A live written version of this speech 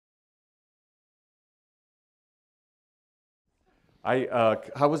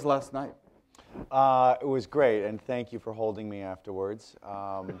How was last night? It was great, and thank you for holding me afterwards.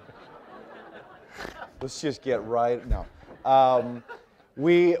 Let's just get right. No,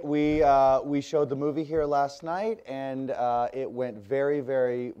 we showed the movie here last night, and it went very,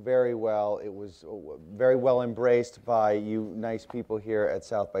 very, very well. It was very well embraced by you nice people here at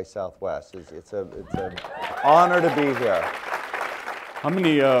South by Southwest. It's an honor to be here. How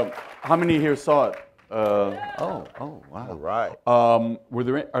many here saw it? Wow. All right. Are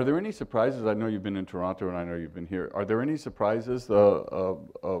there any surprises? I know you've been in Toronto, and I know you've been here. Are there any surprises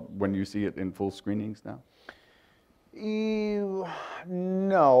when you see it in full screenings now?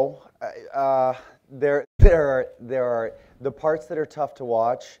 No. There are the parts that are tough to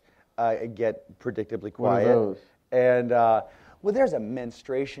watch get predictably quiet. What are those? And well, there's a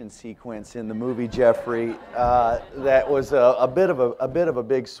menstruation sequence in the movie, Jeffrey, that was a bit of a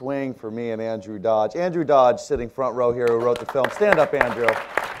big swing for me and Andrew Dodge. Andrew Dodge, sitting front row here, who wrote the film. Stand up, Andrew.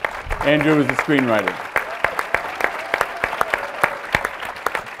 Andrew is the screenwriter.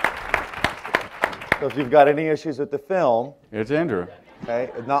 So if you've got any issues with the film, It's Andrew. okay,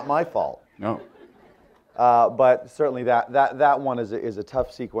 it's not my fault. No. But certainly that one is a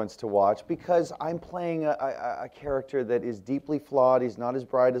tough sequence to watch because I'm playing a character that is deeply flawed. He's not as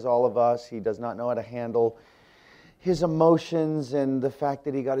bright as all of us. He does not know how to handle his emotions and the fact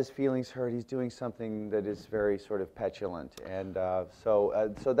that he got his feelings hurt. He's doing something that is very sort of petulant, and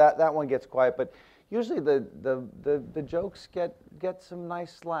so that one gets quiet. But usually the jokes get some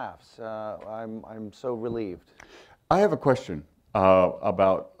nice laughs. I'm so relieved. I have a question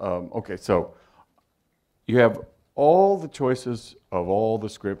about. Okay, so. You have all the choices of all the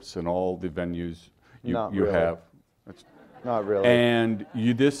scripts and all the venues you really. have. Not really. And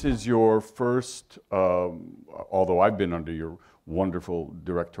this is your first, although I've been under your wonderful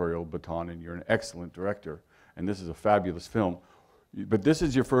directorial baton and you're an excellent director, and this is a fabulous film, but this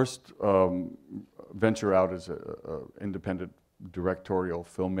is your first venture out as an independent directorial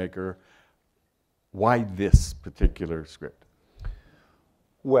filmmaker. Why this particular script?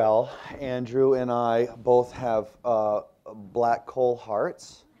 Well, Andrew and I both have black coal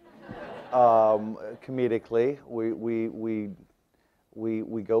hearts. Comedically,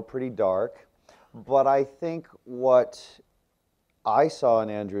 we go pretty dark. But I think what I saw in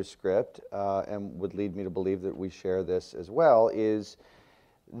Andrew's script, and would lead me to believe that we share this as well, is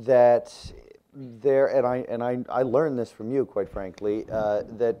that there, and I learned this from you, quite frankly,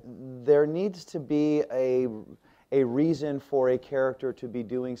 that there needs to be a reason for a character to be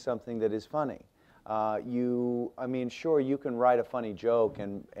doing something that is funny. I mean, sure, you can write a funny joke,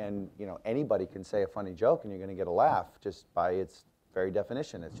 and you know, anybody can say a funny joke, and you're going to get a laugh just by its very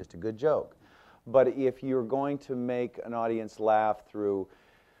definition. It's just a good joke. But if you're going to make an audience laugh through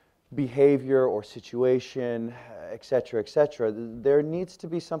behavior or situation, et cetera, there needs to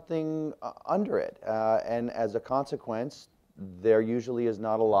be something under it. And as a consequence, there usually is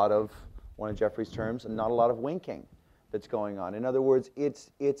not a lot of, one of Jeffrey's terms, and not a lot of winking that's going on. In other words,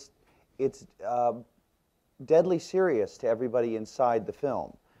 it's deadly serious to everybody inside the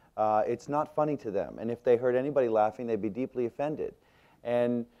film. It's not funny to them, and if they heard anybody laughing, they'd be deeply offended.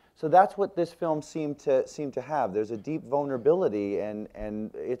 And so that's what this film seemed to have. There's a deep vulnerability, and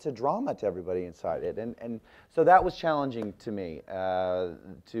it's a drama to everybody inside it. And so that was challenging to me,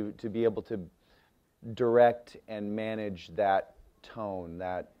 to be able to direct and manage that tone,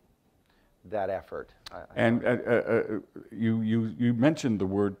 that effort. You mentioned the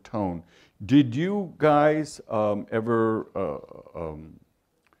word tone. Did you guys ever,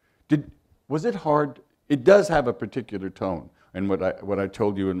 was it hard? It does have a particular tone, and what I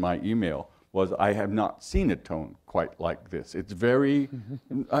told you in my email was I have not seen a tone quite like this. It's very,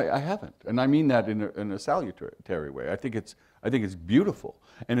 I haven't, and I mean that in a salutary way. I think it's beautiful,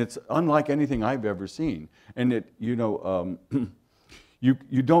 and it's unlike anything I've ever seen. And it, you know,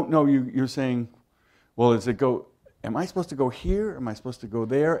 you don't know. You're saying, well, am I supposed to go here? Am I supposed to go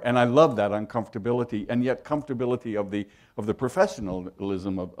there? And I love that uncomfortability, and yet comfortability of the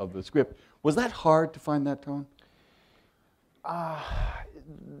professionalism of the script. Was that hard to find that tone?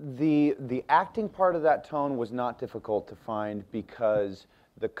 The acting part of that tone was not difficult to find because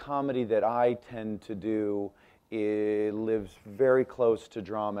the comedy that I tend to do lives very close to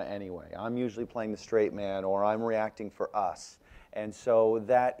drama anyway. I'm usually playing the straight man, or I'm reacting for us. And so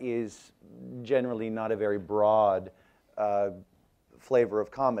that is generally not a very broad flavor of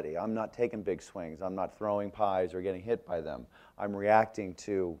comedy. I'm not taking big swings. I'm not throwing pies or getting hit by them. I'm reacting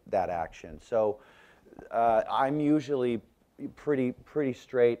to that action. So I'm usually pretty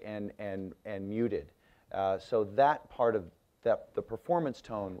straight and muted. So that part of the performance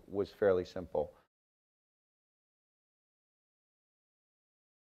tone was fairly simple.